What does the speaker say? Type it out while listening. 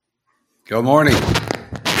Good morning.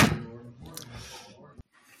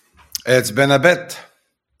 It's been a bit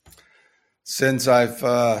since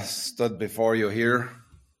I've stood before you here.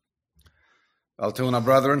 Altoona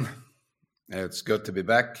brethren, it's good to be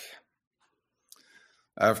back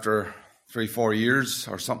after 3-4 years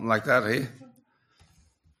or something like that, hey?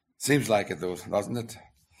 Seems like it though, doesn't it?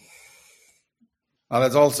 And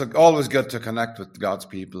it's also always good to connect with God's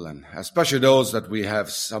people, and especially those that we have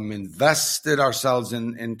invested ourselves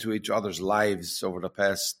into each other's lives over the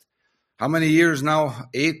past, how many years now?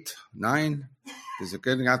 8, 9? Is it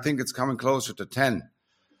getting? I think it's coming closer to 10.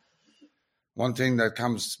 One thing that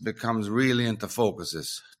becomes really into focus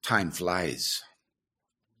is time flies.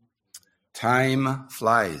 Time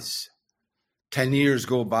flies. 10 years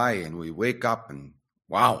go by and we wake up and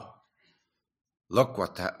wow, look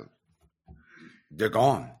what they're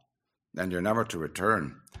gone, and they're never to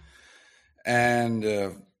return. And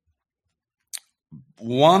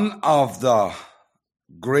one of the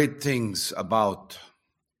great things about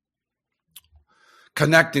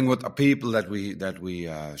connecting with the people that we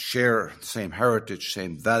share same heritage,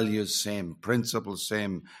 same values, same principles,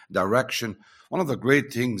 same direction. One of the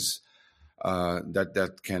great things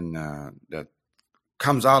that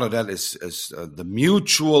comes out of that is the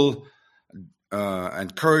mutual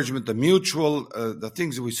encouragement, the mutual, the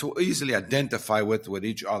things that we so easily identify with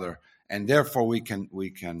each other, and therefore we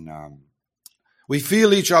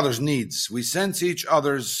feel each other's needs, we sense each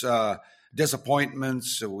other's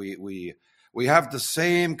disappointments. We have the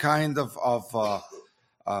same kind of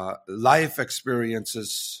life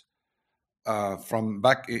experiences from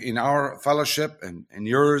back in our fellowship and in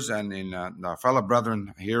yours and in our fellow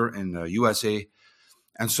brethren here in the USA,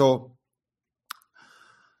 and so.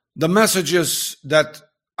 The messages that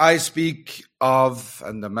I speak of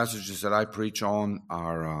and the messages that I preach on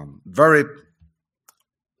are very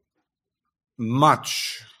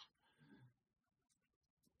much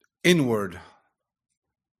inward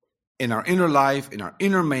in our inner life, in our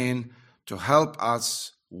inner man, to help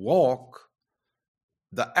us walk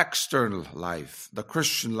the external life, the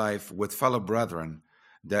Christian life with fellow brethren,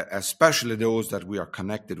 that especially those that we are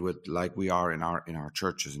connected with, like we are in our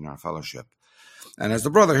churches, in our fellowship. And as the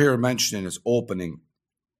brother here mentioned in his opening,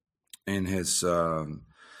 in his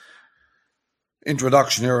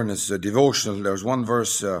introduction here in his devotional, there's one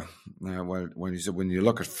verse when he said, when you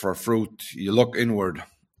look for fruit, you look inward,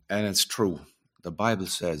 and it's true. The Bible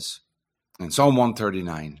says in Psalm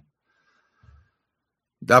 139,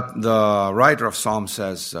 the writer of Psalm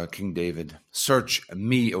says, King David, search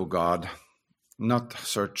me, O God, not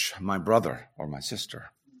search my brother or my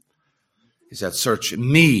sister. He said, search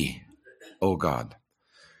me, O God,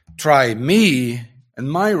 try me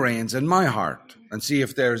and my reins and my heart, and see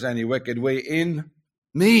if there's any wicked way in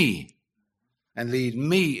me, and lead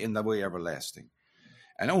me in the way everlasting.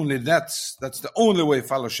 And only that's the only way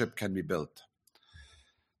fellowship can be built.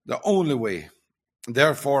 The only way.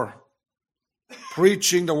 Therefore,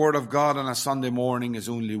 preaching the word of God on a Sunday morning is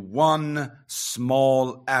only one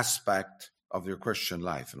small aspect of your Christian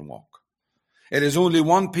life and walk. It is only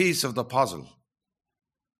one piece of the puzzle.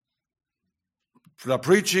 The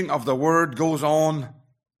preaching of the word goes on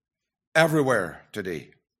everywhere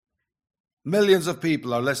today. Millions of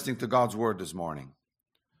people are listening to God's word this morning.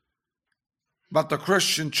 But the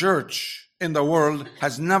Christian church in the world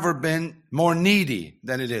has never been more needy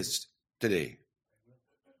than it is today.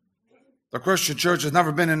 The Christian church has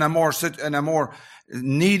never been in a more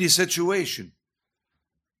needy situation.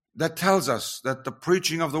 That tells us that the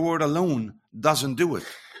preaching of the word alone doesn't do it.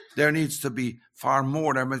 There needs to be far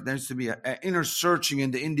more. There needs to be an inner searching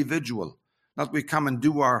in the individual. Not we come and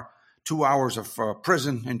do our 2 hours of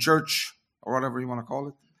prison in church, or whatever you want to call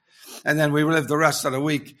it. And then we live the rest of the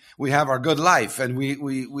week. We have our good life, and we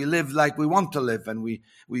live like we want to live. And we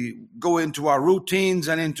go into our routines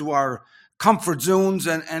and into our comfort zones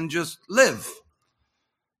and just live.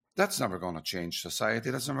 That's never going to change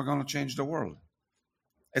society. That's never going to change the world.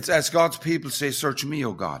 It's as God's people say, search me,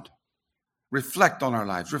 O God. Reflect on our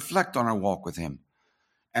lives, reflect on our walk with Him,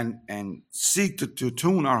 and seek to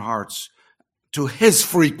tune our hearts to His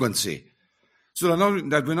frequency, so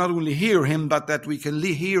that we not only hear Him, but that we can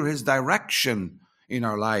hear His direction in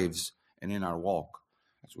our lives and in our walk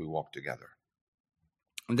as we walk together.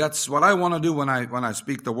 And that's what I want to do when I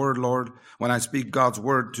speak the word, Lord. When I speak God's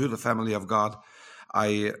word to the family of God,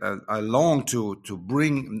 I long to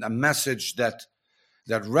bring a message that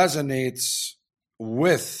resonates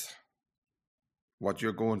with what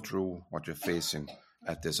you're going through, what you're facing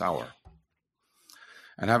at this hour.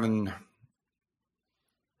 And having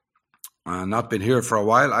not been here for a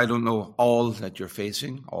while, I don't know all that you're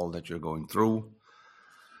facing, all that you're going through,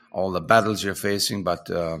 all the battles you're facing, but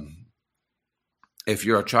If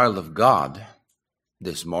you're a child of God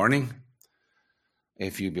this morning,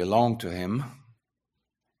 if you belong to Him,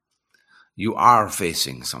 you are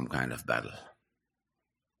facing some kind of battle.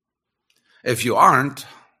 If you aren't,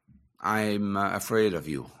 I'm afraid of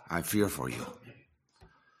you. I fear for you.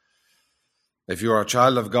 If you are a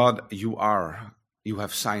child of God, you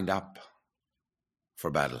have signed up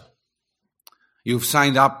for battle. You've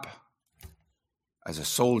signed up as a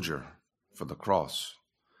soldier for the cross.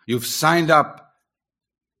 You've signed up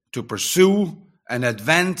to pursue and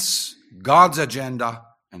advance God's agenda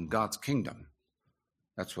and God's kingdom.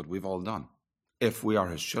 That's what we've all done, if we are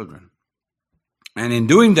His children. And in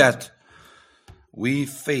doing that, we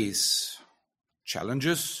face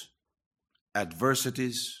challenges,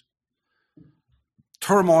 adversities,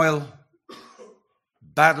 turmoil,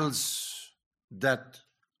 battles that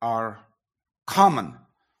are common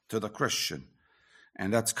to the Christian.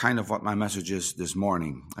 And that's kind of what my message is this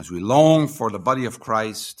morning. As we long for the body of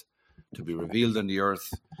Christ to be revealed in the earth,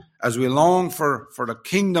 as we long for the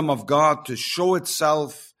kingdom of God to show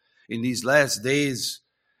itself in these last days,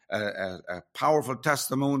 a powerful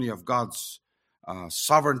testimony of God's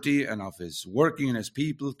sovereignty and of His working in His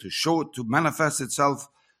people, to manifest itself.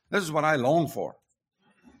 This is what I long for.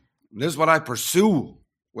 This is what I pursue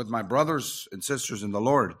with my brothers and sisters in the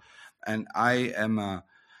Lord. And I am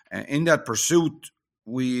in that pursuit.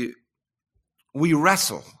 We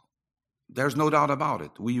wrestle. There's no doubt about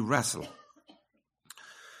it. We wrestle.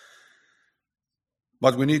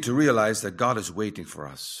 But we need to realize that God is waiting for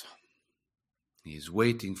us. He is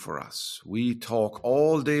waiting for us. We can talk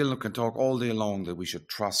all day long that we should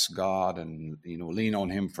trust God and lean on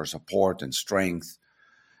Him for support and strength.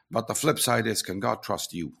 But the flip side is, can God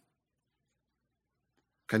trust you?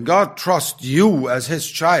 Can God trust you as His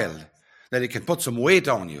child, that He can put some weight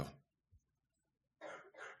on you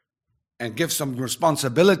and give some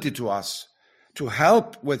responsibility to us to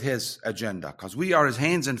help with His agenda? Because we are His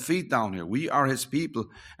hands and feet down here. We are His people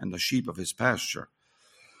and the sheep of His pasture.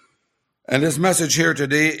 And this message here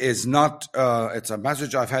today is not, it's a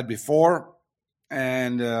message I've had before,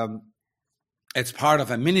 and it's part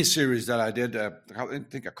of a mini-series that I did, I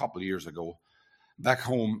think a couple of years ago, back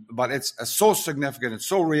home. But it's so significant, it's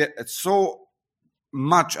so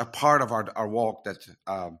much a part of our walk that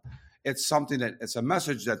it's a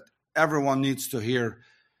message that everyone needs to hear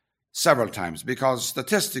several times, because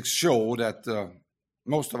statistics show that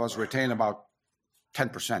most of us retain about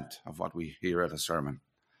 10% of what we hear at a sermon.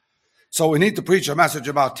 So we need to preach a message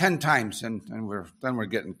about 10 times, and we're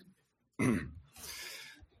getting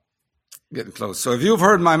getting close. So if you've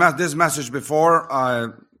heard this message before,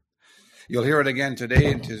 you'll hear it again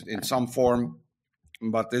today in some form.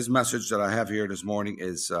 But this message that I have here this morning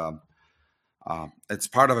is it's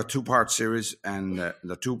part of a two-part series, and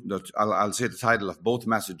I'll say the title of both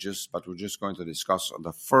messages, but we're just going to discuss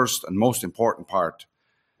the first and most important part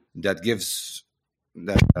that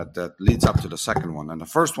leads up to the second one. And the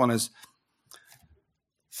first one is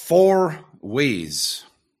 4 ways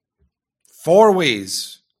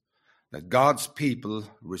that God's people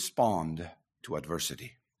respond to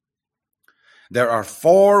adversity. There are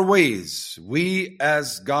 4 ways we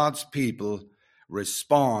as God's people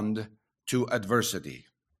respond to adversity.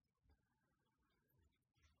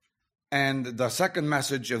 And the second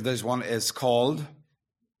message of this one is called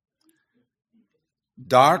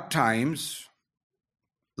Dark Times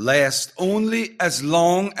Last Only as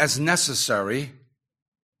Long as Necessary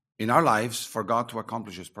in our lives for God to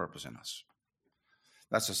accomplish His purpose in us.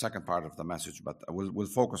 That's the second part of the message, but we'll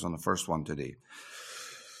focus on the first one today.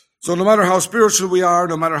 So no matter how spiritual we are,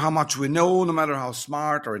 no matter how much we know, no matter how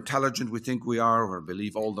smart or intelligent we think we are, or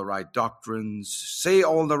believe all the right doctrines, say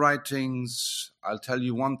all the right things, I'll tell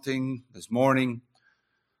you one thing this morning: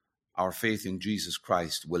 our faith in Jesus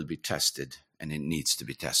Christ will be tested, and it needs to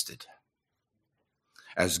be tested.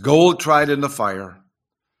 As gold tried in the fire,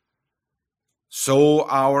 so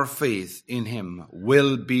our faith in Him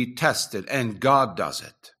will be tested, and God does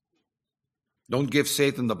it. Don't give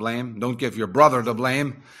Satan the blame. Don't give your brother the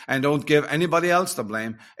blame. And don't give anybody else the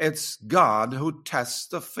blame. It's God who tests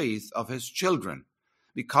the faith of His children,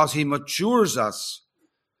 because He matures us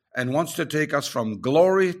and wants to take us from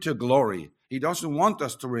glory to glory. He doesn't want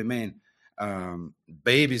us to remain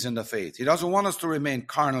babies in the faith. He doesn't want us to remain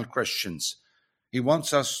carnal Christians. He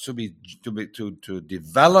wants us to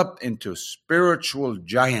develop into spiritual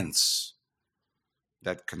giants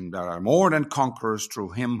that are more than conquerors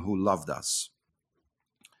through Him who loved us.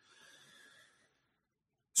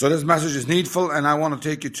 So this message is needful, and I want to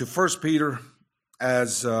take you to 1 Peter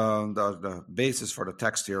as the basis for the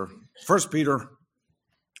text here. 1 Peter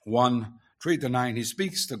 1, 3-9, he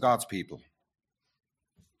speaks to God's people.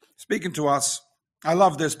 Speaking to us, I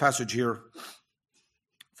love this passage here,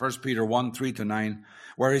 1 Peter 1, 3-9,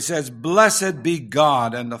 where he says, "Blessed be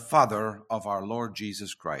God and the Father of our Lord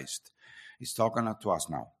Jesus Christ." He's talking to us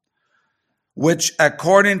now. "Which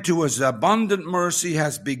according to his abundant mercy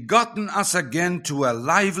has begotten us again to a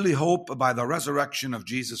lively hope by the resurrection of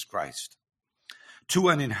Jesus Christ, to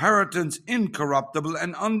an inheritance incorruptible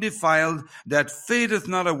and undefiled, that fadeth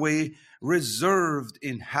not away, reserved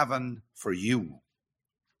in heaven for you."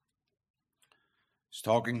 He's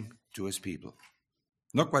talking to his people.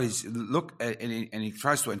 And he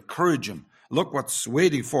tries to encourage them. Look what's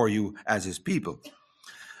waiting for you as his people.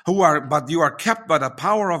 But you are kept by the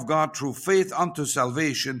power of God through faith unto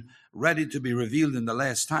salvation, ready to be revealed in the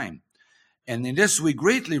last time. And in this we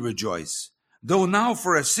greatly rejoice, though now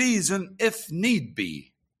for a season, if need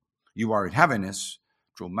be, you are in heaviness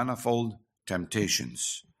through manifold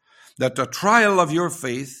temptations, that the trial of your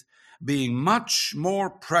faith, being much more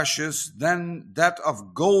precious than that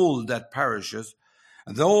of gold that perishes,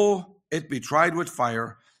 though it be tried with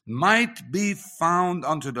fire, might be found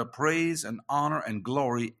unto the praise and honor and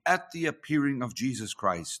glory at the appearing of Jesus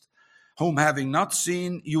Christ, whom having not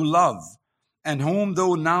seen you love, and whom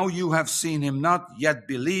though now you have seen him not, yet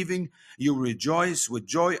believing, you rejoice with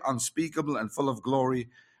joy unspeakable and full of glory,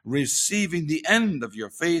 receiving the end of your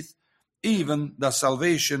faith, even the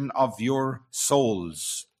salvation of your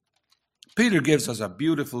souls. Peter gives us a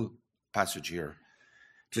beautiful passage here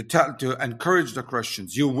to encourage the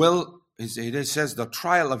Christians. You will, it says, the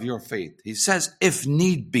trial of your faith. He says, if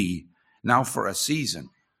need be, now for a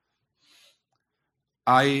season.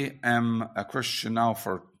 I am a Christian now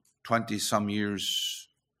for 20-some years,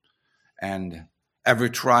 and every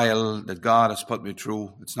trial that God has put me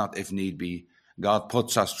through, it's not if need be. God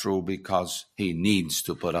puts us through because he needs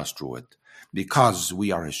to put us through it, because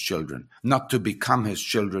we are his children, not to become his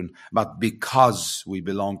children, but because we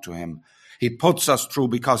belong to him. He puts us through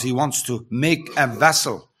because he wants to make a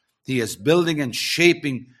vessel. He is building and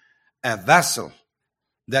shaping a vessel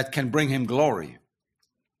that can bring him glory.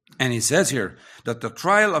 And he says here that the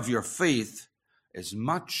trial of your faith is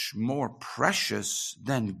much more precious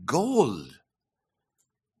than gold.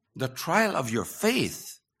 The trial of your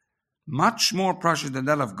faith, much more precious than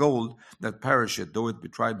that of gold that perisheth, though it be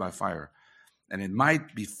tried by fire. And it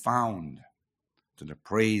might be found to the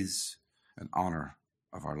praise and honor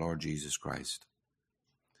of our Lord Jesus Christ.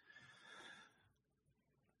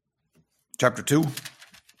 Chapter 2,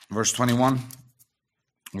 verse 21.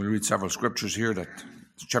 We'll read several scriptures here.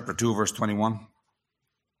 Chapter 2, verse 21.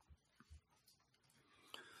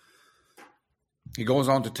 He goes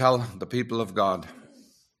on to tell the people of God.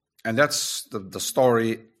 And that's the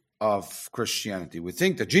story of Christianity. We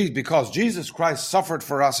think that because Jesus Christ suffered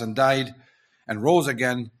for us and died and rose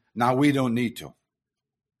again, now we don't need to.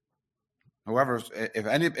 However,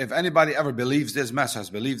 if anybody ever believes this message, has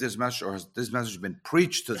believed this message, or has this message been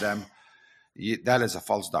preached to them, that is a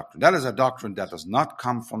false doctrine. That is a doctrine that does not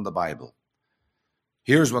come from the Bible.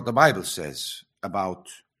 Here's what the Bible says about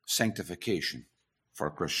sanctification for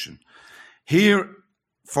a Christian.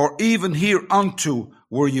 For even hereunto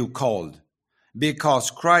were you called,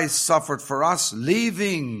 because Christ suffered for us,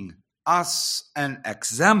 leaving us an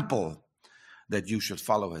example that you should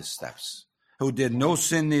follow his steps. Who did no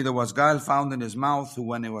sin, neither was guile found in his mouth, who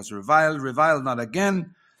when he was reviled not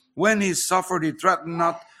again. When he suffered, he threatened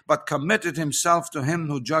not, but committed himself to him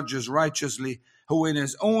who judges righteously, who in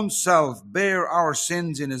his own self bare our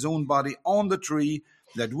sins in his own body on the tree,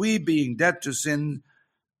 that we, being dead to sin,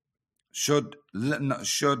 should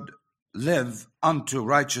live unto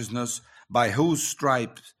righteousness, by whose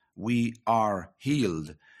stripes we are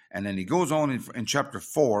healed. And then he goes on in chapter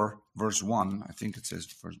 4, verse 1. I think it says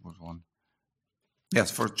verse 1. Yes,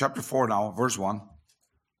 for chapter 4 now, verse 1.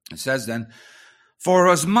 It says then, for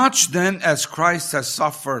as much then as Christ has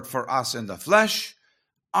suffered for us in the flesh,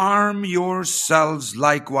 arm yourselves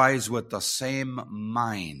likewise with the same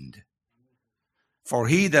mind. For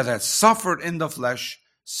he that has suffered in the flesh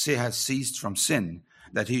has ceased from sin,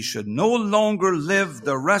 that he should no longer live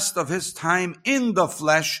the rest of his time in the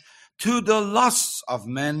flesh to the lusts of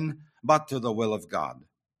men, but to the will of God.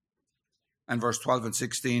 And verse 12 and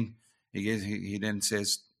 16, he then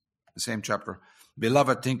says, the same chapter,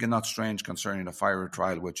 beloved, think not strange concerning the fiery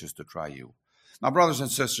trial which is to try you. Now, brothers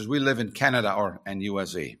and sisters, we live in Canada and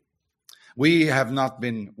USA. We have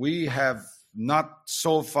not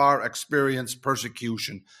so far experienced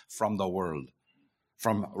persecution from the world,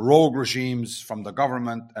 from rogue regimes, from the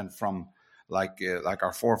government, and from like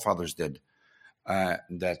our forefathers did,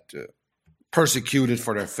 that persecuted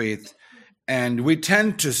for their faith. And we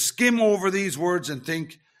tend to skim over these words and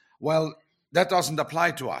think, well, that doesn't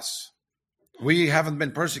apply to us. We haven't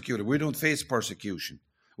been persecuted. We don't face persecution.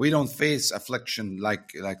 We don't face affliction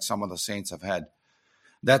like some of the saints have had.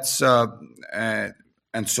 That's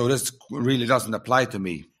and so this really doesn't apply to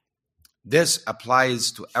me. This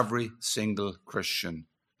applies to every single Christian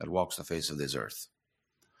that walks the face of this earth.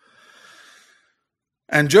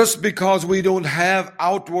 And just because we don't have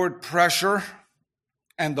outward pressure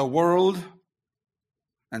and the world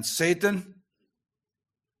and Satan,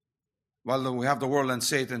 well, we have the world and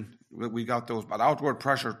Satan, we got those, but outward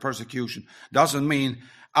pressure, persecution, doesn't mean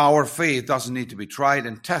our faith doesn't need to be tried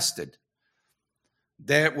and tested.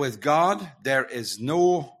 There, with God, there is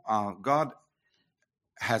no, God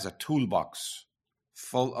has a toolbox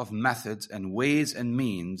full of methods and ways and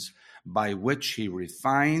means by which he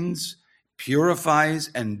refines, purifies,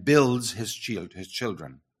 and builds his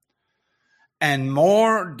children. And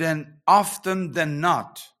more than often than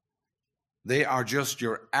not, they are just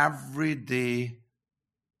your everyday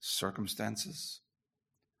circumstances,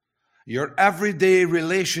 your everyday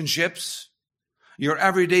relationships, your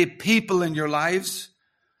everyday people in your lives,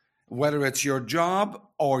 whether it's your job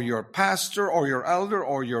or your pastor or your elder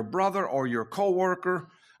or your brother or your co-worker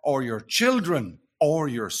or your children or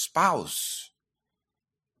your spouse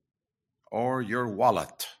or your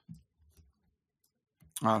wallet.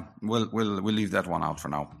 We'll leave that one out for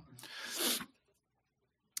now.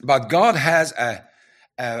 But God has a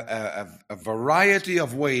variety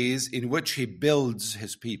of ways in which he builds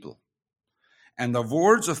his people. And the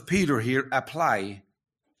words of Peter here apply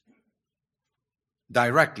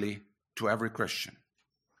directly to every Christian.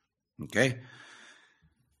 Okay?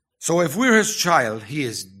 So if we're his child, he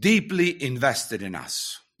is deeply invested in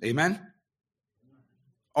us. Amen?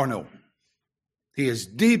 Or no? He is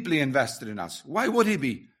deeply invested in us. Why would he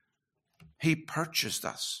be? He purchased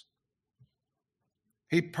us.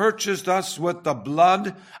 He purchased us with the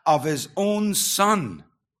blood of his own son.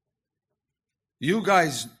 You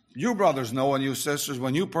guys, you brothers know, and you sisters,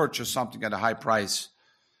 when you purchase something at a high price,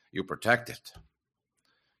 you protect it.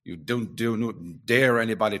 You don't dare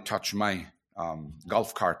anybody touch my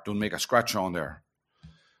golf cart. Don't make a scratch on there.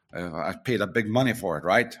 I paid a big money for it,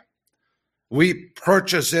 right? We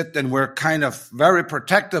purchase it and we're kind of very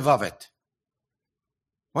protective of it.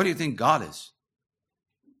 What do you think God is?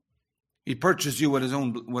 He purchased you with his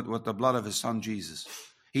own, with the blood of his son, Jesus.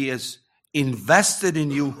 He is invested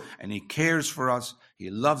in you and he cares for us. He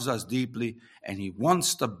loves us deeply and he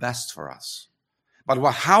wants the best for us. But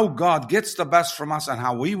how God gets the best from us and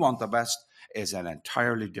how we want the best is an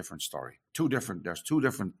entirely different story. There's two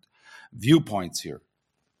different viewpoints here.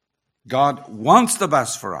 God wants the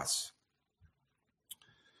best for us.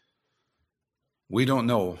 We don't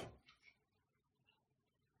know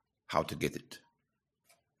how to get it.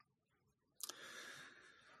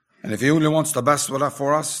 And if he only wants the best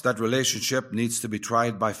for us, that relationship needs to be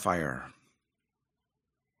tried by fire.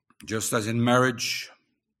 Just as in marriage,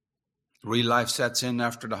 real life sets in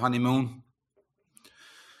after the honeymoon.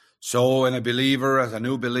 So in a believer, as a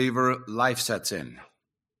new believer, life sets in.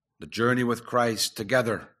 The journey with Christ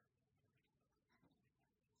together.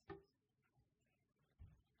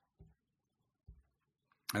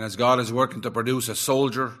 And as God is working to produce a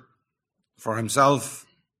soldier for himself,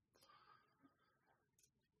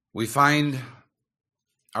 we find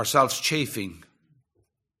ourselves chafing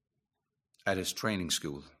at his training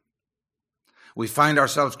school. We find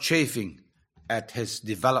ourselves chafing at his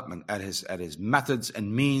development, at his methods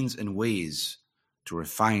and means and ways to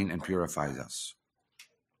refine and purify us.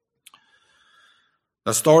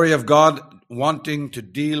 The story of God wanting to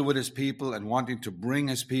deal with his people and wanting to bring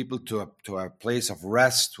his people to a place of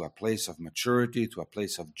rest, to a place of maturity, to a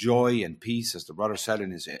place of joy and peace, as the brother said in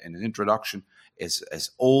his introduction, is as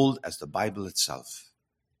old as the Bible itself.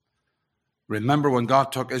 Remember when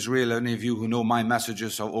God took Israel, any of you who know my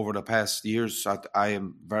messages over the past years, I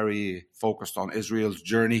am very focused on Israel's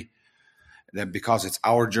journey because it's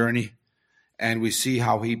our journey. And we see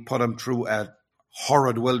how he put them through a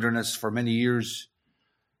horrid wilderness for many years.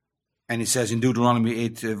 And he says in Deuteronomy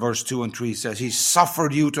 8, verse 2 and 3, he says, he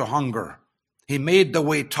suffered you to hunger. He made the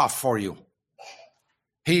way tough for you.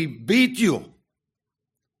 He beat you.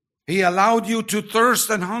 He allowed you to thirst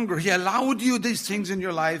and hunger. He allowed you these things in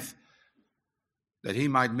your life that he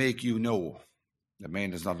might make you know that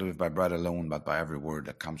man does not live by bread alone, but by every word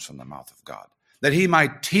that comes from the mouth of God. That he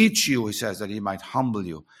might teach you, he says, that he might humble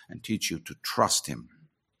you and teach you to trust him.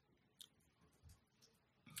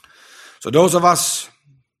 So those of us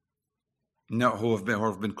who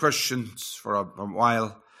have been Christians for a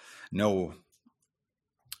while know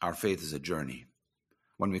our faith is a journey.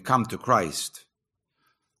 When we come to Christ,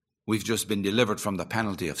 we've just been delivered from the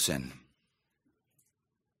penalty of sin.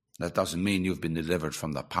 That doesn't mean you've been delivered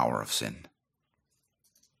from the power of sin.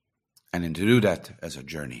 And to do that as a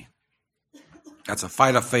journey. That's a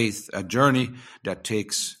fight of faith, a journey that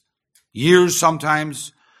takes years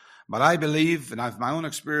sometimes. But I believe, and I've my own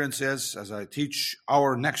experiences as I teach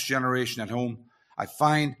our next generation at home, I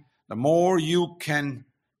find the more you can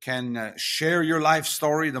share your life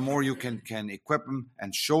story, the more you can equip them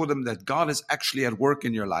and show them that God is actually at work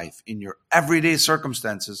in your life, in your everyday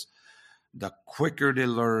circumstances, the quicker they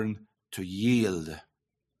learn to yield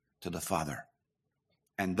to the Father.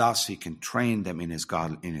 And thus he can train them in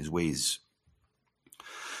his ways.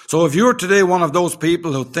 So if you're today one of those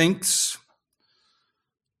people who thinks,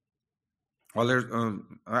 well,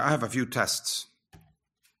 I have a few tests,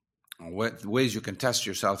 ways you can test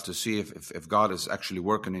yourself to see if God is actually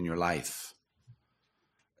working in your life.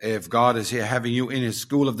 If God is here having you in his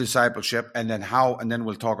school of discipleship, and then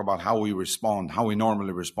we'll talk about how we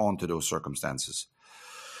normally respond to those circumstances.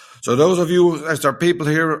 So those of you, as there are people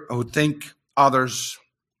here who think others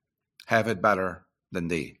have it better than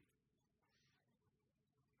they,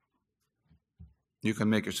 you can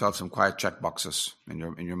make yourself some quiet check boxes in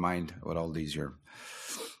your mind with all these here.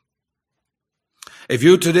 If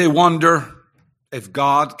you today wonder if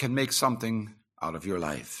God can make something out of your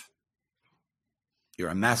life, you're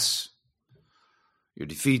a mess, you're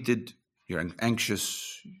defeated, you're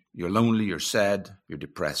anxious, you're lonely, you're sad, you're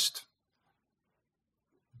depressed.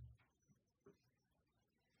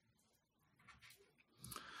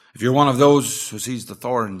 If you're one of those who sees the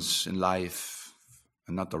thorns in life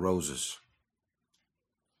and not the roses,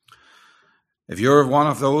 if you're one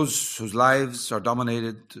of those whose lives are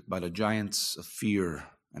dominated by the giants of fear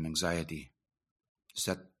and anxiety, does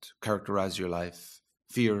that characterize your life?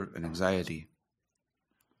 Fear and anxiety.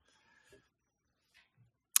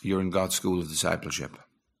 You're in God's school of discipleship.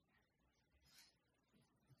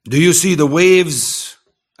 Do you see the waves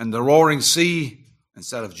and the roaring sea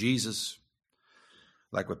instead of Jesus,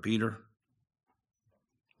 like with Peter?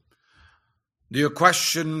 Do you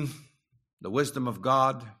question the wisdom of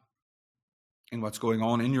God in what's going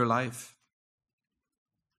on in your life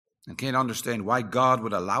and can't understand why God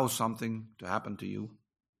would allow something to happen to you?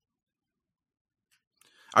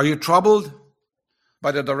 Are you troubled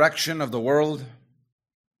by the direction of the world,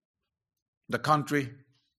 the country?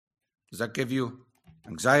 Does that give you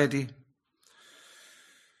anxiety?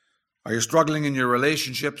 Are you struggling in your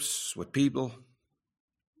relationships with people?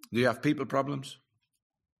 Do you have people problems?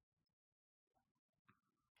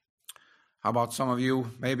 How about some of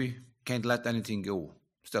you maybe can't let anything go,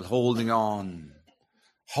 still holding on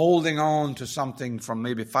to something from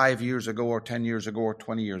maybe 5 years ago or 10 years ago or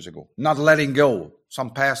 20 years ago, not letting go, some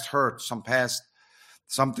past hurt,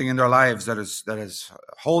 something in their lives that is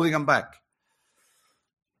holding them back.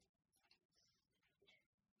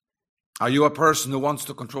 Are you a person who wants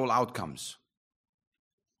to control outcomes?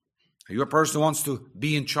 Are you a person who wants to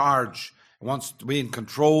be in charge, wants to be in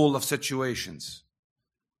control of situations?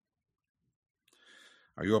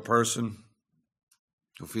 Are you a person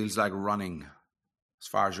who feels like running as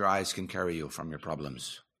far as your eyes can carry you from your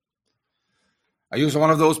problems? Are you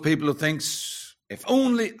one of those people who thinks, if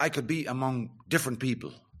only I could be among different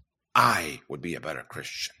people, I would be a better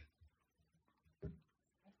Christian?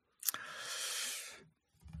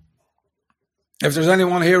 If there's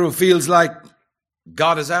anyone here who feels like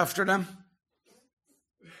God is after them,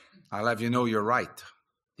 I'll have you know you're right.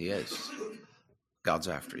 He is. God's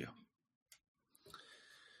after you.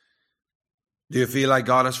 Do you feel like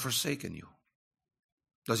God has forsaken you?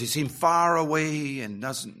 Does he seem far away and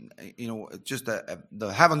doesn't, just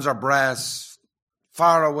the heavens are brass,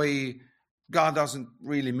 far away? God doesn't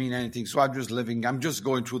really mean anything, so I'm just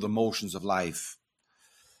going through the motions of life.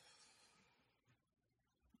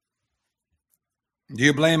 Do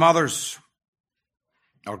you blame others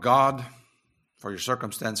or God for your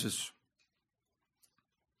circumstances,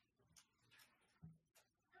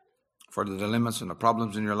 for the dilemmas and the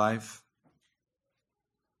problems in your life?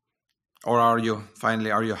 Or are you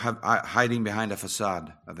hiding behind a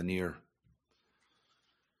facade, a veneer,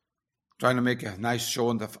 trying to make a nice show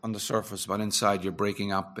on the surface, but inside you're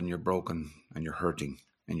breaking up and you're broken and you're hurting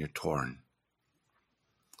and you're torn?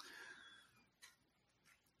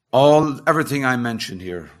 Everything I mentioned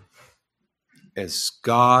here is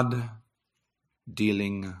God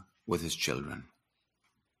dealing with his children.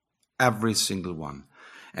 Every single one.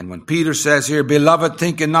 And when Peter says here, beloved,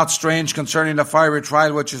 think it not strange concerning the fiery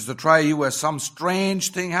trial, which is to try you as some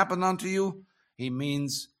strange thing happened unto you, he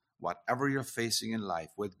means whatever you're facing in life.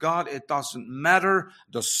 With God, it doesn't matter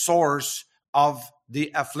the source of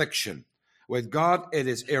the affliction. With God, it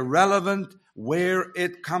is irrelevant where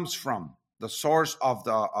it comes from. The source of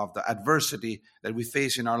the adversity that we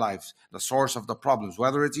face in our lives, the source of the problems,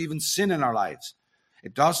 whether it's even sin in our lives.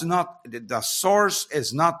 It does not, the source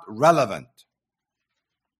is not relevant.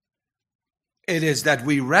 It is that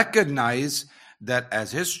we recognize that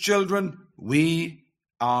as his children, we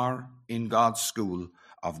are in God's school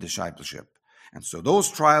of discipleship. And so those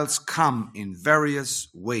trials come in various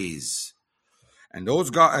ways. And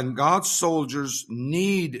God's soldiers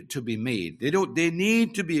need to be made. They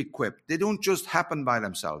need to be equipped. They don't just happen by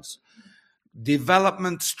themselves.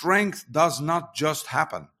 Development, strength does not just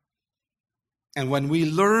happen. And when we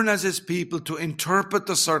learn as his people to interpret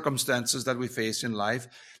the circumstances that we face in life,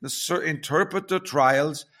 interpret the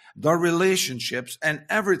trials, the relationships, and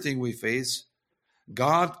everything we face,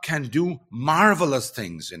 God can do marvelous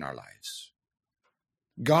things in our lives.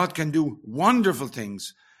 God can do wonderful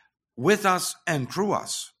things with us and through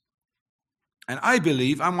us. And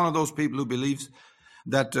I'm one of those people who believes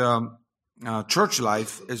that church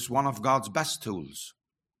life is one of God's best tools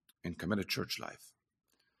in committed church life.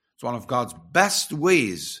 It's one of God's best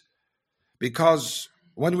ways, because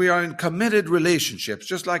when we are in committed relationships,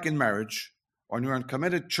 just like in marriage, when you're in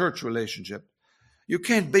committed church relationship, you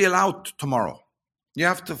can't bail out tomorrow. You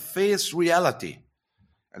have to face reality.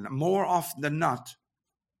 And more often than not,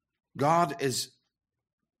 God is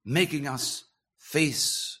making us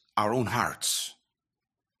face our own hearts.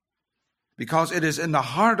 Because it is in the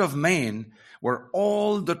heart of man where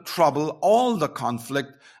all the trouble, all the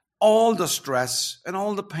conflict, all the stress, and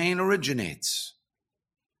all the pain originates.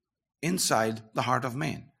 Inside the heart of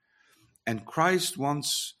man. And Christ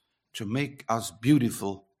wants to make us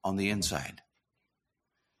beautiful on the inside.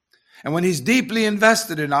 And when he's deeply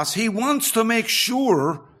invested in us, he wants to make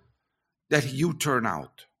sure that you turn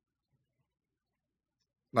out.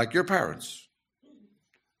 Like your parents.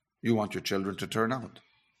 You want your children to turn out.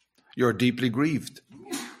 You're deeply grieved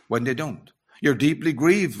when they don't. You're deeply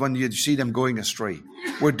grieved when you see them going astray.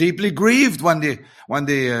 We're deeply grieved when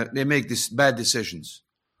they make these bad decisions.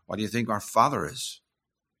 What do you think our Father is?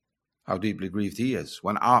 How deeply grieved he is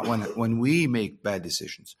when we make bad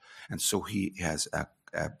decisions. And so he has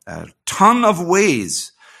a ton of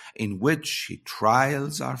ways in which he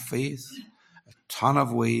trials our faith, a ton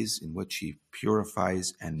of ways in which he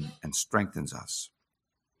purifies and strengthens us,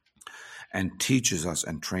 and teaches us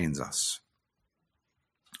and trains us.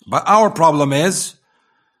 But our problem is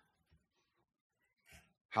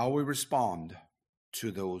how we respond to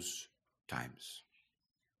those times.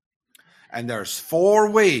 And there's 4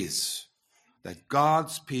 ways that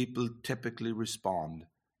God's people typically respond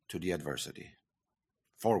to the adversity.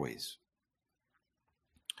 4 ways.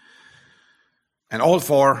 And all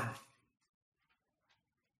 4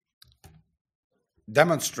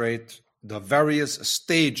 demonstrate the various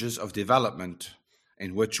stages of development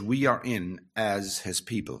in which we are in as his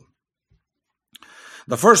people.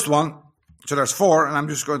 The first one, so there's 4, and I'm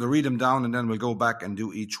just going to read them down, and then we'll go back and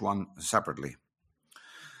do each one separately.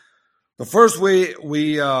 The first way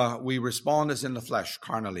we respond is in the flesh,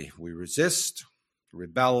 carnally. We resist,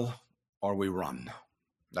 rebel, or we run.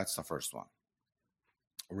 That's the first one.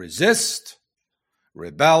 Resist,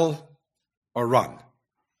 rebel, or run.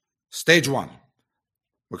 Stage 1.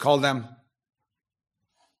 We call them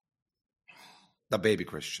the baby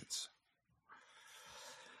Christians.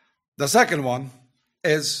 The second one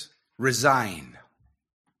is resign.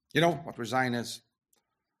 You know what resign is?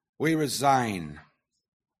 We resign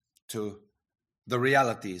to the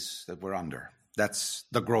realities that we're under. That's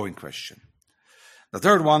the growing Christian. The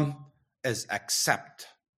third one is accept.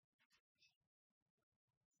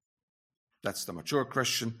 That's the mature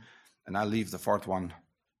Christian. And I'll leave the fourth one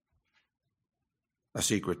a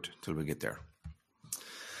secret till we get there.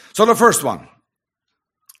 So the first one,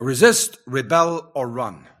 resist, rebel, or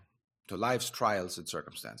run to life's trials and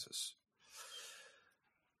circumstances.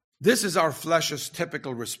 This is our flesh's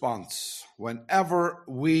typical response whenever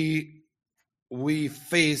we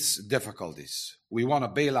face difficulties. We want to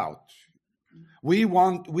bail out. We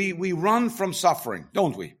run from suffering,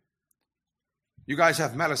 don't we? You guys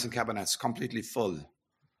have medicine cabinets completely full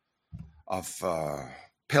of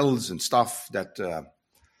pills and stuff that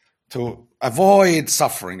to avoid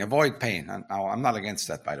suffering, avoid pain. And now, I'm not against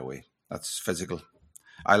that, by the way. That's physical.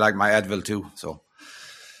 I like my Advil too. So,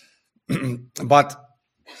 but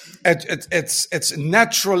it's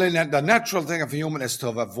natural. The natural thing of a human is to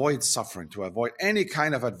avoid suffering, to avoid any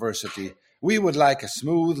kind of adversity. We would like a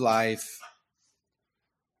smooth life.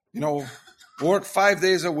 You know, work 5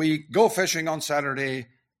 days a week, go fishing on Saturday,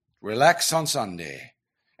 relax on Sunday,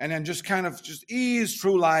 and then just kind of just ease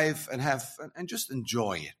through life and just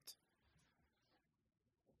enjoy it.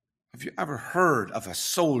 Have you ever heard of a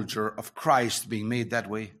soldier of Christ being made that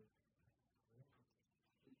way?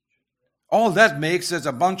 All that makes is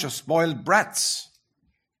a bunch of spoiled brats.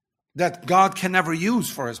 that God can never use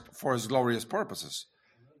for his glorious purposes.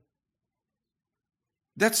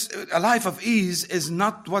 That's a life of ease is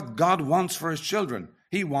not what God wants for his children.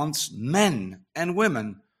 He wants men and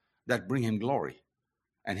women that bring him glory.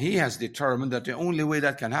 And he has determined that the only way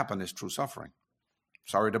that can happen is through suffering.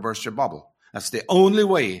 Sorry to burst your bubble. That's the only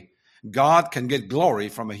way God can get glory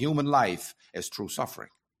from a human life is through suffering.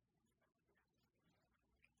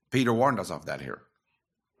 Peter warned us of that here.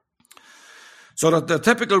 So the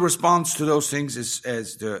typical response to those things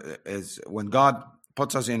is when God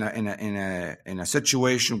puts us in a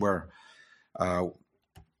situation where,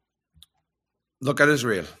 look at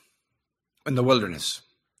Israel in the wilderness.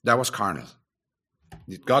 That was carnal.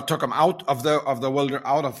 God took them out of the wilderness,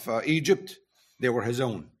 out of Egypt. They were his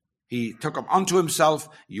own. He took them unto himself.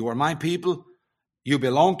 You are my people. You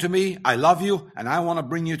belong to me. I love you, and I want to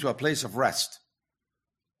bring you to a place of rest.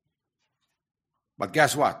 But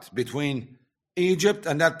guess what? Between Egypt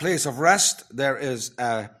and that place of rest, there is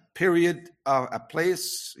a period, a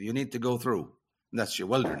place you need to go through. And that's your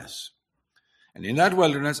wilderness. And in that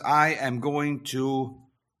wilderness, I am going to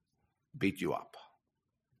beat you up.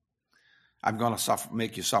 I'm going to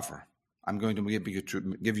make you suffer. I'm going to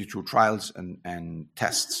give you through trials and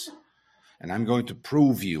tests. And I'm going to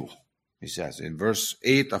prove you, he says in verse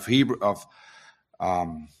 8 of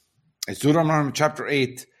it's Deuteronomy chapter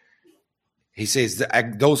 8. He says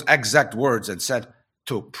those exact words and said,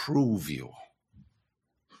 to prove you.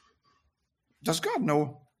 Does God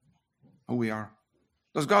know who we are?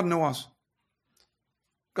 Does God know us?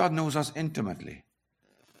 God knows us intimately.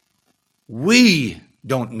 We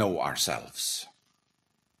don't know ourselves.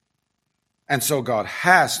 And so God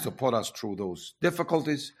has to put us through those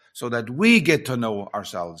difficulties so that we get to know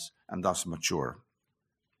ourselves and thus mature.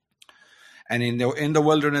 And in the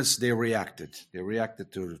wilderness, they reacted. They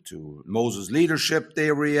reacted to Moses' leadership.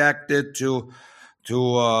 They reacted to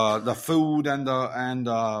the food and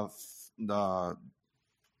the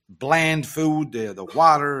bland food, the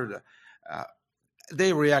water.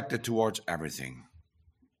 They reacted towards everything.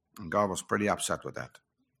 And God was pretty upset with that.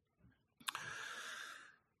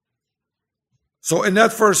 So in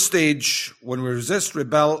that first stage, when we resist,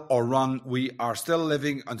 rebel, or run, we are still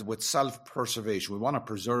living with self-preservation. We want to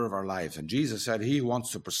preserve our lives. And Jesus said, he who wants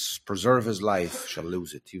to preserve his life shall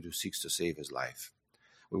lose it. He who seeks to save his life.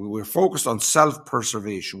 We're focused on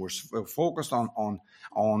self-preservation. We're focused on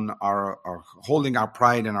our holding our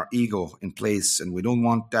pride and our ego in place. And we don't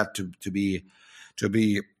want that to be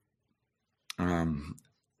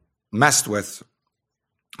messed with.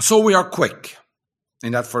 So we are quick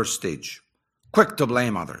in that first stage. Quick to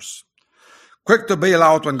blame others. Quick to bail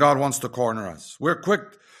out when God wants to corner us. We're quick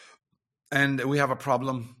and we have a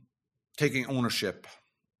problem taking ownership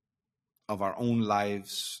of our own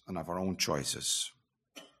lives and of our own choices.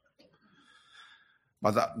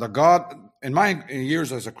 But the God, in my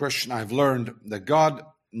years as a Christian, I've learned that God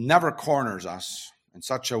never corners us in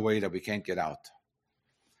such a way that we can't get out.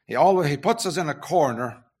 He puts us in a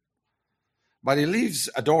corner, but he leaves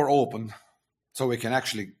a door open so we can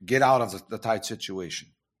actually get out of the tight situation.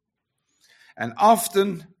 And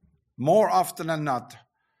often, more often than not,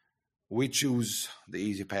 we choose the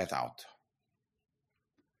easy path out.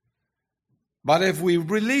 But if we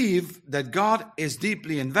believe that God is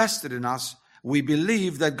deeply invested in us, we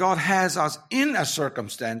believe that God has us in a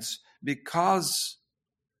circumstance because,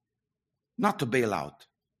 not to bail out,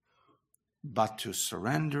 but to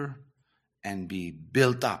surrender and be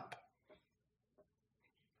built up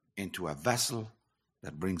into a vessel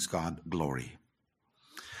that brings God glory.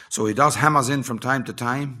 So he does hem us in from time to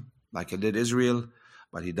time, like he did Israel,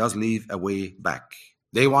 but he does leave a way back.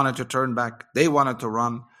 They wanted to turn back. They wanted to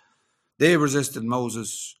run. They resisted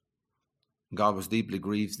Moses. God was deeply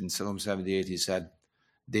grieved. In Psalm 78, he said,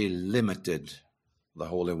 they limited the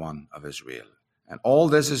Holy One of Israel. And all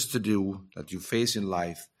this is to do, that you face in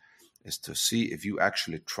life, is to see if you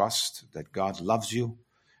actually trust that God loves you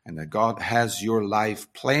and that God has your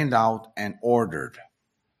life planned out and ordered.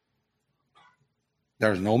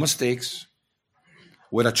 There's no mistakes.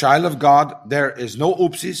 With a child of God, there is no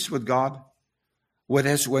oopsies with God.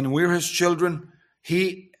 When we're his children,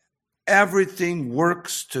 everything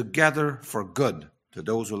works together for good to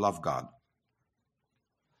those who love God.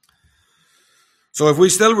 So if we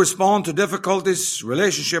still respond to difficulties,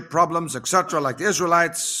 relationship problems, etc., like the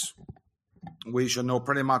Israelites, we should know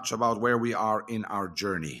pretty much about where we are in our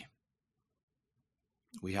journey.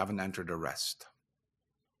 We haven't entered the rest.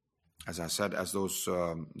 As I said, as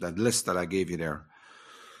that list that I gave you there.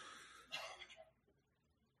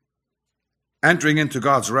 Entering into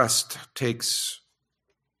God's rest takes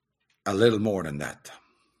a little more than that.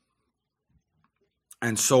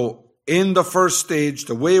 And so in the first stage,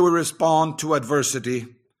 the way we respond to adversity,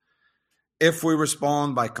 if we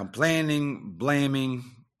respond by complaining, blaming,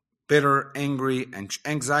 bitter, angry, and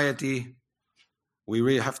anxiety, we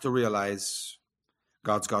really have to realize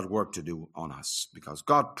God's got work to do on us, because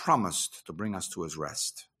God promised to bring us to his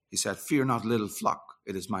rest. He said, "Fear not, little flock.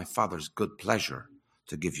 It is my Father's good pleasure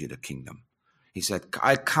to give you the kingdom." He said,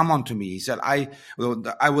 "I come unto me." He said, I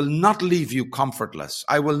will not leave you comfortless.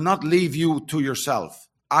 I will not leave you to yourself.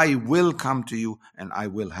 I will come to you and I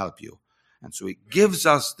will help you. And so he gives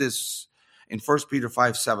us this in 1 Peter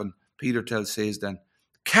 5:7. Peter says then,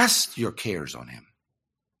 cast your cares on him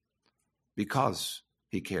because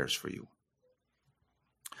he cares for you.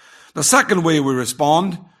 The second way we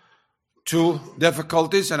respond to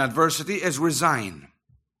difficulties and adversity is resign.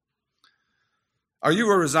 Are you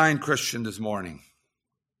a resigned Christian this morning?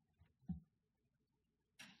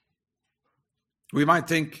 We might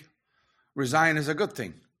think resign is a good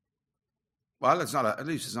thing. Well, at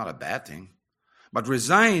least it's not a bad thing. But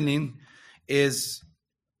resigning is,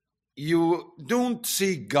 you don't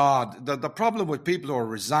see God. The problem with people who are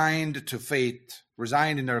resigned to faith,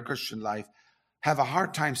 resigned in their Christian life, have a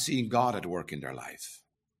hard time seeing God at work in their life.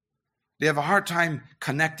 They have a hard time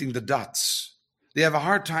connecting the dots. They have a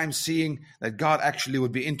hard time seeing that God actually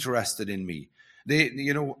would be interested in me. They,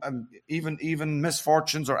 even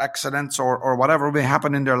misfortunes or accidents or whatever may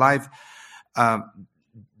happen in their life,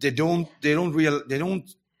 they don't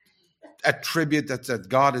attribute that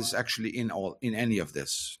God is actually in any of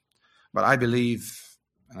this. But I believe,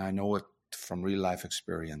 and I know it from real life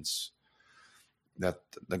experience, that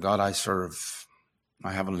the God I serve,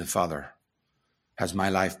 my Heavenly Father, has my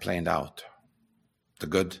life planned out. The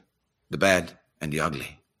good, the bad, and the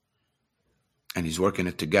ugly. And he's working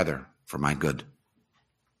it together for my good.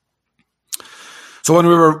 So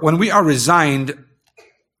when we are resigned,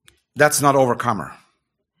 that's not overcomer.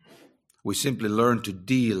 We simply learn to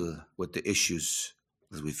deal with the issues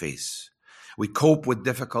that we face. We cope with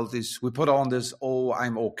difficulties. We put on this,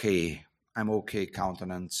 I'm okay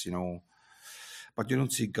countenance, but you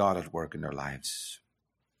don't see God at work in their lives.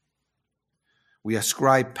 We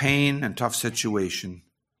ascribe pain and tough situation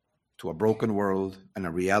to a broken world and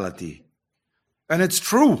a reality. And it's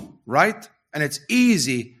true, right? And it's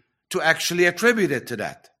easy to actually attribute it to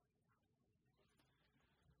that.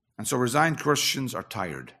 And so resigned Christians are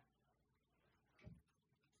tired.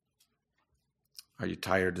 Are you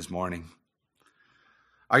tired this morning?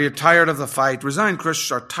 Are you tired of the fight? Resigned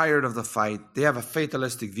Christians are tired of the fight. They have a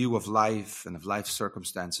fatalistic view of life and of life's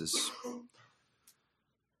circumstances.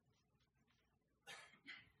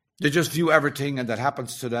 They just view everything that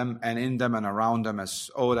happens to them and in them and around them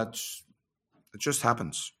as, it just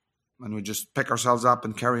happens. And we just pick ourselves up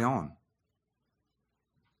and carry on.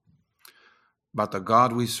 But the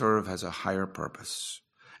God we serve has a higher purpose.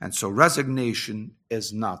 And so resignation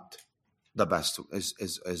is not the best, is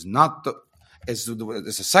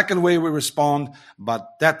the second way we respond, but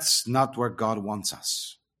that's not where God wants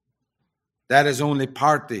us. That is only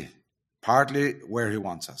partly where he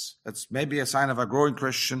wants us. It's maybe a sign of a growing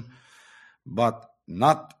Christian, but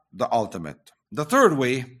not the ultimate. The third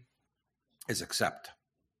way is accept.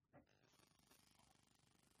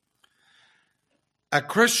 A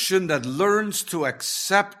Christian that learns to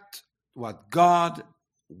accept where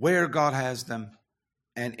God has them,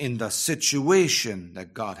 and in the situation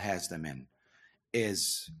that God has them in,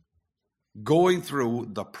 is going through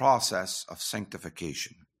the process of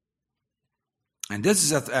sanctification. And this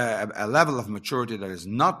is a level of maturity that is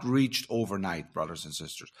not reached overnight, brothers and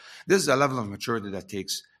sisters. This is a level of maturity that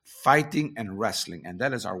takes fighting and wrestling, and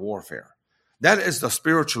that is our warfare. That is the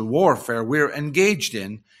spiritual warfare we're engaged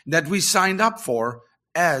in, that we signed up for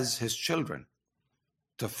as his children,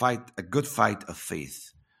 to fight a good fight of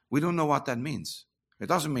faith. We don't know what that means. It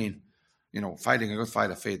doesn't mean, fighting a good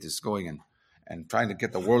fight of faith is going and trying to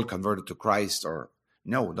get the world converted to Christ.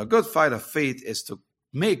 No, the good fight of faith is to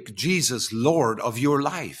make Jesus Lord of your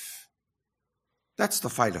life. That's the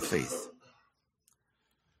fight of faith.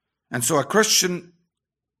 And so a Christian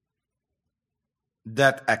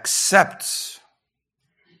that accepts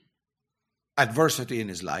adversity in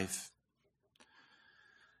his life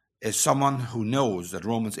is someone who knows that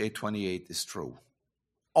Romans 8:28 is true.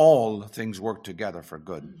 All things work together for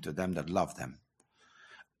good to them that love them.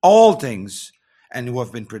 All things, and who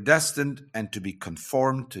have been predestined and to be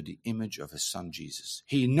conformed to the image of his Son Jesus.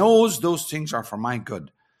 He knows those things are for my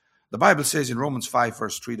good. The Bible says in Romans 5,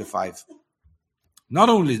 verse 3-5, not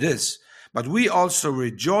only this, but we also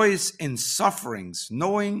rejoice in sufferings,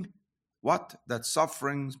 knowing what? That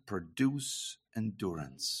sufferings produce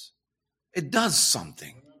endurance. It does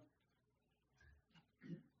something.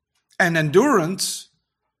 And endurance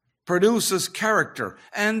produces character,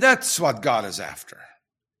 and that's what God is after.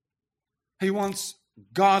 He wants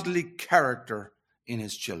godly character in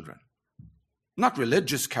his children. Not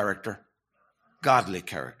religious character, godly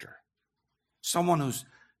character. Someone who's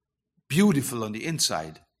beautiful on the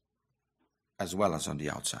inside as well as on the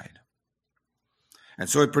outside. And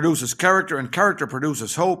so it produces character, and character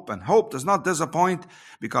produces hope, and hope does not disappoint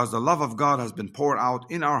because the love of God has been poured out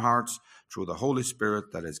in our hearts through the Holy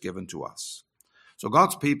Spirit that is given to us. So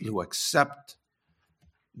God's people who accept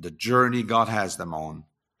the journey God has them on,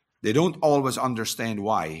 they don't always understand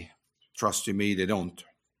why. Trust you me, they don't.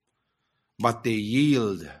 But they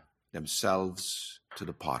yield themselves to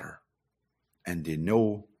the potter, and they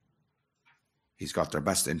know he's got their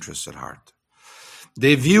best interests at heart.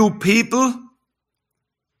 They view people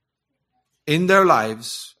in their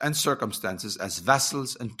lives and circumstances as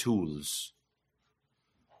vessels and tools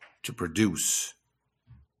to produce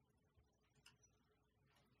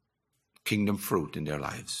kingdom fruit in their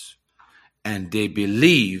lives. And they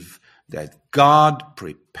believe that God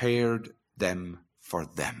prepared them for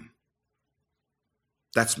them.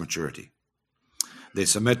 That's maturity. They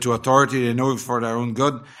submit to authority, they know it for their own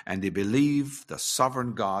good, and they believe the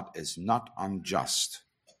sovereign God is not unjust,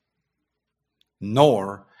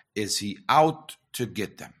 nor is he out to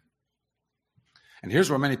get them. And here's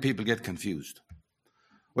where many people get confused.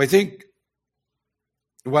 We think,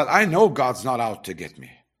 well, I know God's not out to get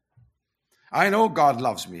me. I know God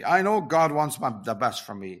loves me. I know God wants the best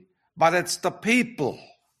for me. But it's the people.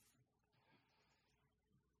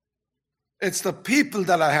 It's the people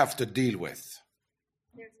that I have to deal with.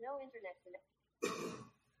 There's no internet today.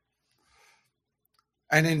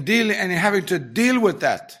 And in having to deal with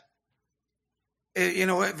that,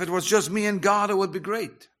 if it was just me and God, it would be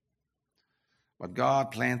great. But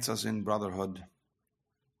God plants us in brotherhood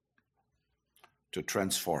to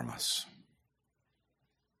transform us.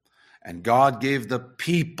 And God gave the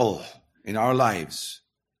people in our lives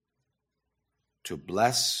to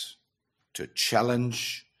bless, to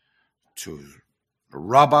challenge, to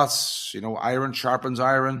rub us, iron sharpens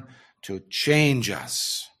iron, to change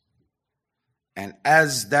us. And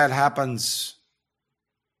as that happens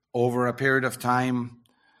over a period of time,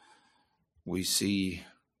 we see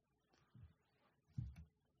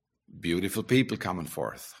beautiful people coming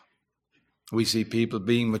forth. We see people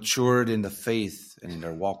being matured in the faith and in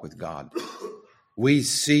their walk with God. We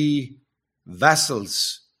see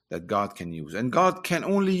vessels that God can use. And God can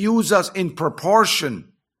only use us in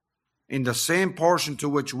proportion, in the same portion to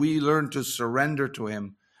which we learn to surrender to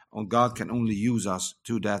him. And God can only use us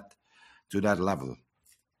to that level.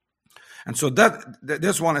 And so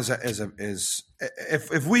this one is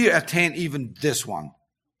if we attain even this one,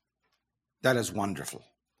 that is wonderful.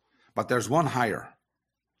 But there's one higher.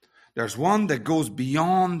 There's one that goes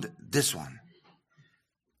beyond this one,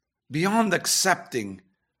 beyond accepting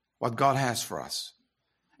what God has for us.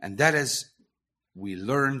 And that is, we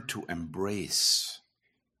learn to embrace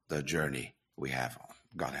the journey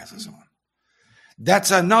God has us on. That's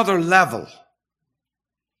another level.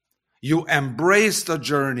 You embrace the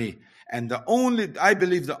journey, and I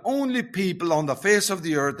believe the only people on the face of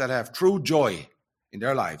the earth that have true joy in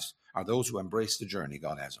their lives are those who embrace the journey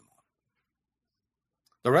God has them on.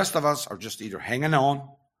 The rest of us are just either hanging on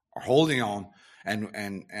or holding on,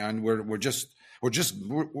 and we're just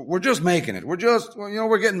making it.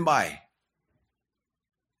 We're getting by.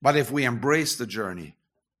 But if we embrace the journey,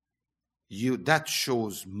 that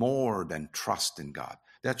shows more than trust in God.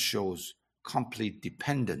 That shows complete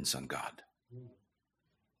dependence on God.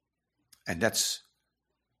 And that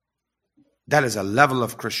is a level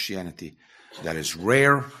of Christianity that is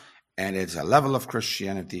rare, and it's a level of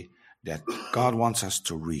Christianity that God wants us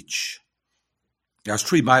to reach. There's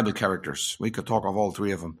 3 Bible characters. We could talk of all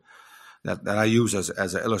 3 of them that I use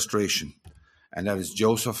as an illustration. And that is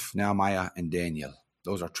Joseph, Nehemiah, and Daniel.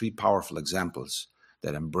 Those are 3 powerful examples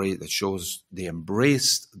that shows they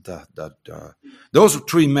embraced those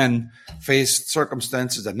 3 men faced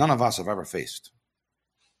circumstances that none of us have ever faced.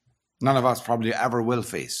 None of us probably ever will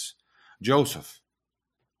face. Joseph,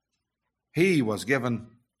 he was given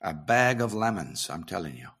a bag of lemons, I'm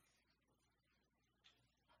telling you,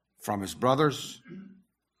 from his brothers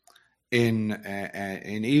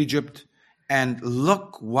in Egypt, and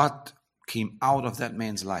look what came out of that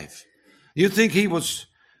man's life. You think he was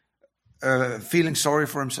feeling sorry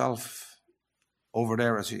for himself over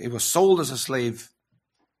there as he was sold as a slave,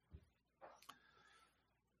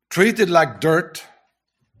 treated like dirt.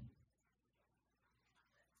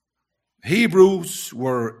 Hebrews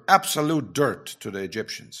were absolute dirt to the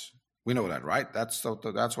Egyptians. We know that, right? That's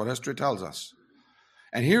what history tells us.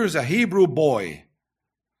 And here's a Hebrew boy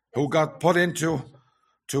who got put into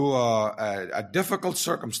to a difficult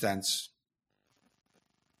circumstance,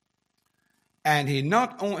 and he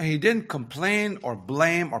didn't complain or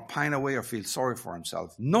blame or pine away or feel sorry for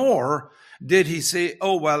himself, nor did he say,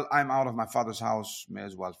 oh, well, I'm out of my father's house, may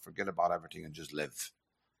as well forget about everything and just live.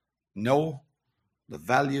 No, the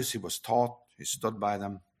values he was taught, he stood by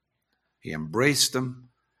them, he embraced them.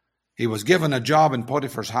 He was given a job in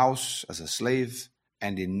Potiphar's house as a slave,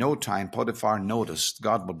 and in no time Potiphar noticed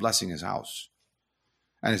God was blessing his house.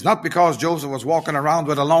 And it's not because Joseph was walking around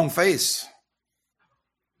with a long face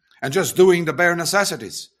and just doing the bare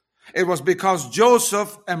necessities. It was because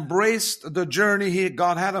Joseph embraced the journey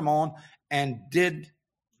God had him on and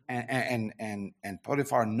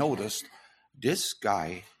Potiphar noticed, this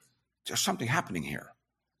guy, there's something happening here.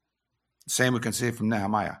 Same we can say from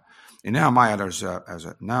Nehemiah. In Nehemiah, there's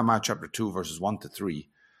Nehemiah chapter 2, verses 1 to 3.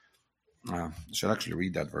 I should actually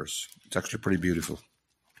read that verse. It's actually pretty beautiful.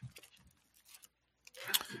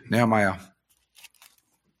 Nehemiah.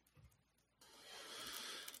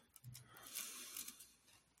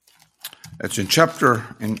 It's in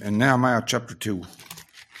Nehemiah chapter 2.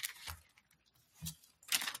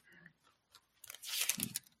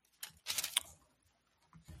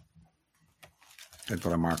 I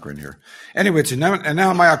put a marker in here. Anyway, it's in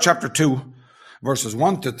Nehemiah chapter 2, verses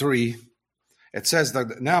 1 to 3. It says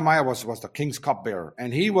that Nehemiah was the king's cupbearer,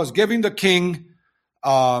 and he was giving the king,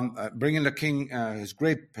 bringing the king his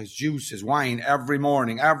grape, his juice, his wine every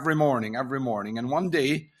morning. And one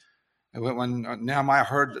day, when Nehemiah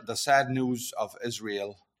heard the sad news of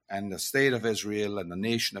Israel and the state of Israel and the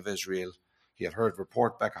nation of Israel, he had heard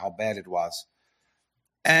report back how bad it was,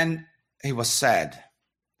 and he was sad.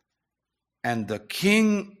 And the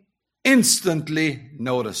king instantly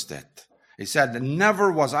noticed it. He said,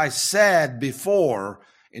 never was I sad before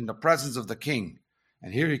in the presence of the king.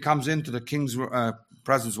 And here he comes into the king's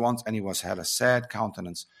presence once, and he had a sad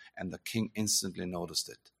countenance, and the king instantly noticed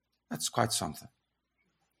it. That's quite something.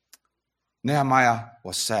 Nehemiah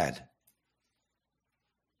was sad.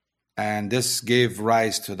 And this gave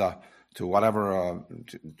rise to the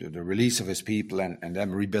release of his people and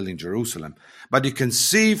them rebuilding Jerusalem. But you can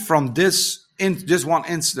see from this one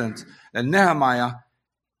incident that Nehemiah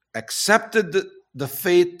accepted the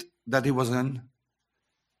fate that he was in,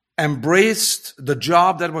 embraced the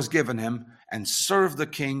job that was given him, and served the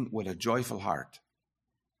king with a joyful heart.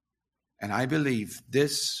 And I believe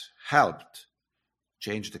this helped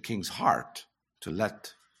change the king's heart to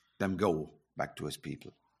let them go back to his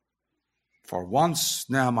people. For once,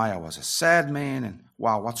 Nehemiah was a sad man, and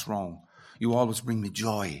wow, what's wrong? You always bring me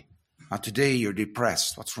joy. Now today you're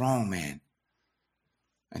depressed. What's wrong, man?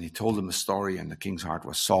 And he told him the story, and the king's heart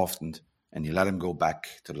was softened, and he let him go back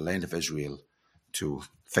to the land of Israel to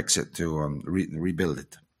fix it, to rebuild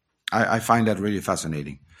it. I find that really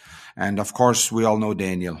fascinating. And of course, we all know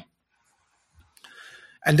Daniel.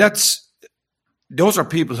 And those are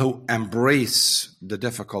people who embrace the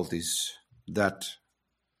difficulties that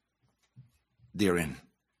they're in.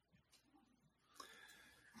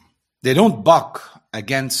 They don't buck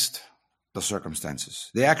against the circumstances.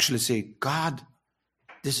 They actually say, God,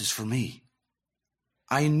 this is for me.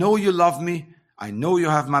 I know you love me. I know you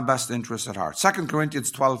have my best interests at heart. 2 Corinthians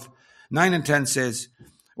 12, 9 and 10 says,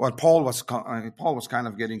 well, Paul was kind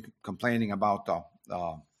of complaining about the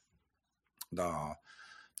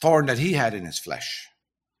thorn that he had in his flesh.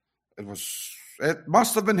 It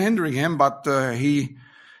must have been hindering him, but he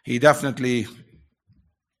definitely,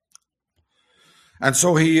 and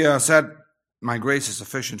so he said, my grace is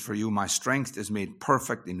sufficient for you. My strength is made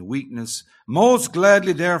perfect in weakness. Most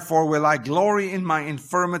gladly, therefore, will I glory in my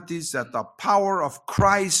infirmities, that the power of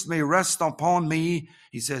Christ may rest upon me.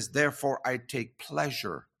 He says, therefore, I take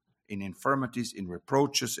pleasure in infirmities, in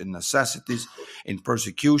reproaches, in necessities, in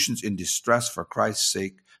persecutions, in distress for Christ's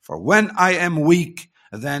sake. For when I am weak,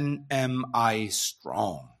 then am I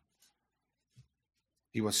strong.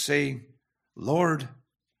 He was saying, Lord,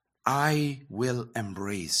 I will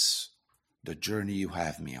embrace the journey you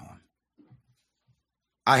have me on.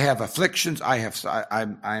 I have afflictions.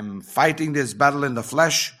 I'm fighting this battle in the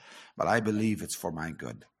flesh, but I believe it's for my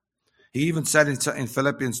good. He even said in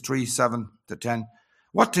Philippians 3, 7 to 10,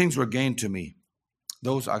 what things were gained to me?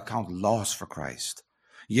 Those I count loss for Christ.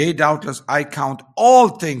 Yea, doubtless, I count all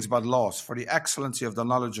things but loss for the excellency of the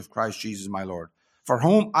knowledge of Christ Jesus my Lord, for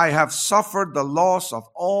whom I have suffered the loss of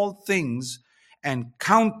all things, and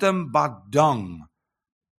count them but dung,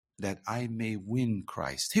 that I may win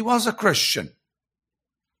Christ. He was a Christian.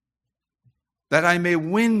 That I may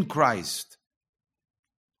win Christ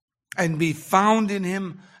and be found in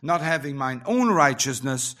him, not having mine own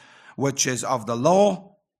righteousness, which is of the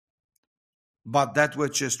law, but that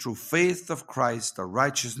which is through faith of Christ, the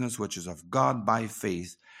righteousness which is of God by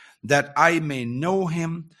faith, that I may know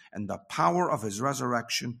him and the power of his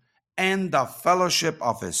resurrection and the fellowship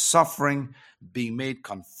of his suffering, being made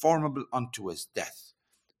conformable unto his death.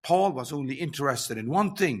 Paul was only interested in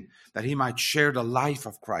one thing, that he might share the life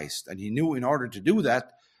of Christ. And he knew in order to do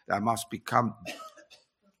that, I must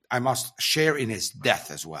share in his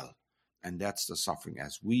death as well. And that's the suffering.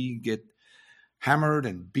 As we get hammered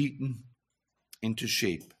and beaten into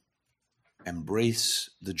shape, embrace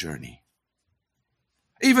the journey.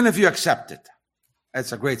 Even if you accept it,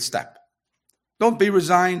 it's a great step. Don't be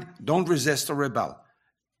resigned. Don't resist or rebel.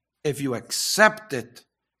 If you accept it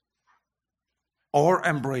or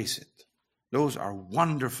embrace it, those are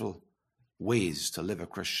wonderful ways to live a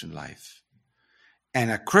Christian life. And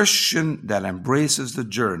a Christian that embraces the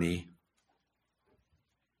journey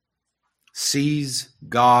sees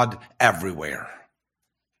God everywhere.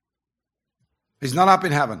 He's not up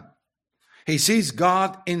in heaven. He sees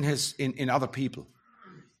God in other people.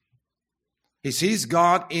 He sees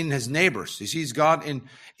God in his neighbors. He sees God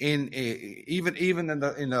even in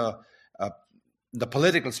the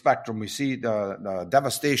political spectrum. We see the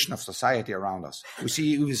devastation of society around us. We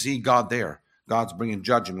see God there. God's bringing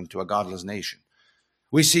judgment to a godless nation.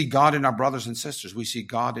 We see God in our brothers and sisters. We see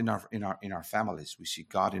God in our families. We see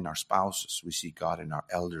God in our spouses. We see God in our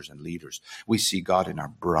elders and leaders. We see God in our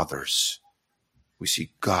brothers. We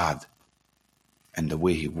see God and the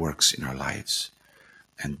way he works in our lives.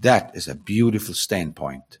 And that is a beautiful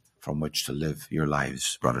standpoint from which to live your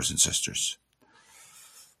lives, brothers and sisters.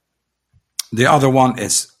 The other one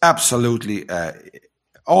is absolutely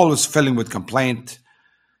always filling with complaint.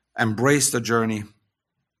 Embrace the journey,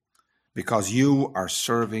 because you are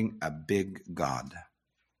serving a big God.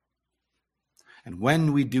 And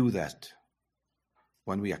when we do that,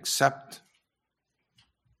 when we accept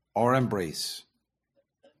or embrace,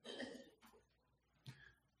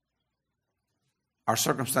 our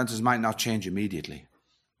circumstances might not change immediately,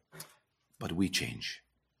 but we change.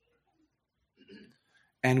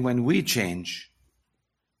 And when we change,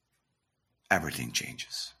 everything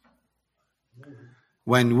changes.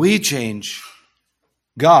 When we change,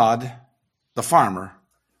 God, the farmer,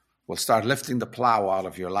 will start lifting the plow out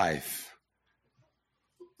of your life.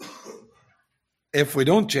 If we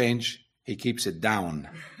don't change, he keeps it down.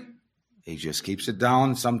 He just keeps it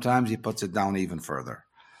down. Sometimes he puts it down even further.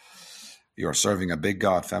 You are serving a big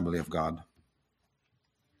God, family of God.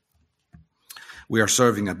 We are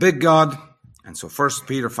serving a big God. And so 1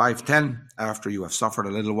 Peter 5:10, after you have suffered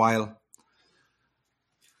a little while,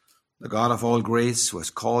 the God of all grace, who has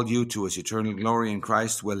called you to his eternal glory in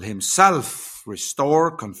Christ, will himself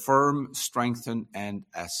restore, confirm, strengthen, and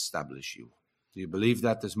establish you. Do you believe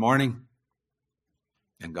that this morning?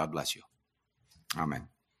 And God bless you. Amen.